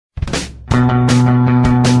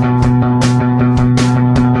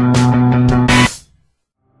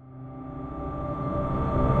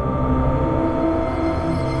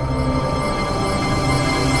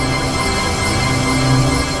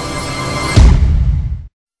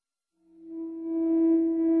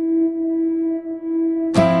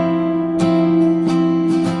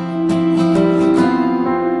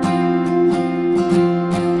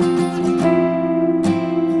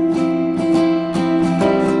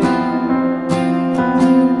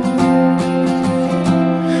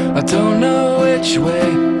I don't know which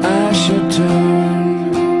way I should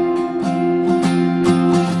turn.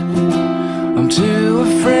 I'm too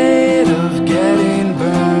afraid of getting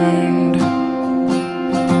burned.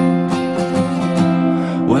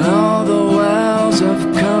 When all the wells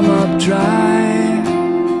have come up dry,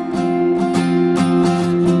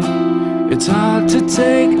 it's hard to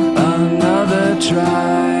take another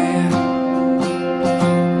try.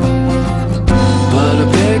 But I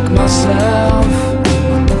pick myself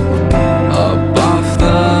up off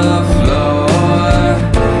the floor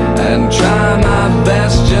and try my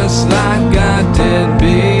best just like I did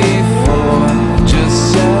before. Just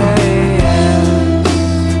say yes.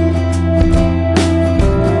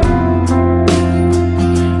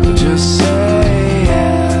 Just say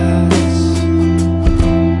yes.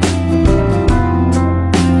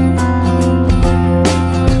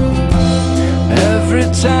 Every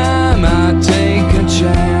time I take a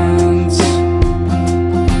chance,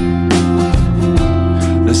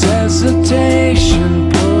 this hesitation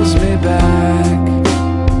pulls me back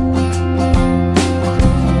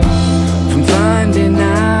from finding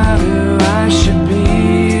out who I should be.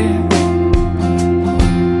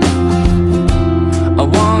 I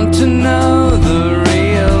want to know the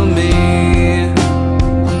real me,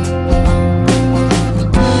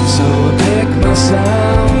 so I pick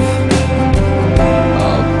myself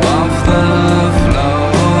up off the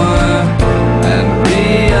floor and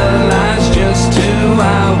realize just who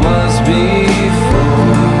I was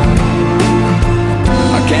before.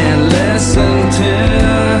 I can't listen to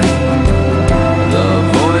the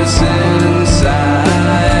voice inside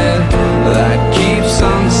that keeps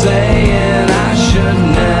on saying I should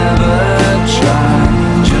never try.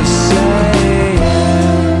 Just say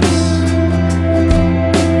yes.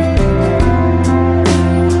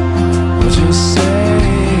 Just say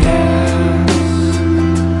yes.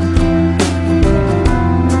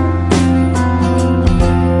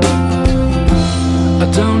 I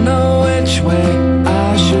don't know which way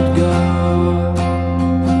I should go.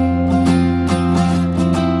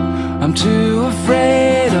 I'm too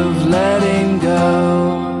afraid of letting go.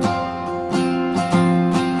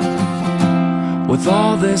 With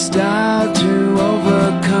all this doubt to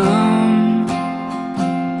overcome,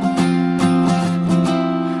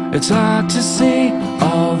 it's hard to see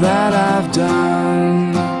all that I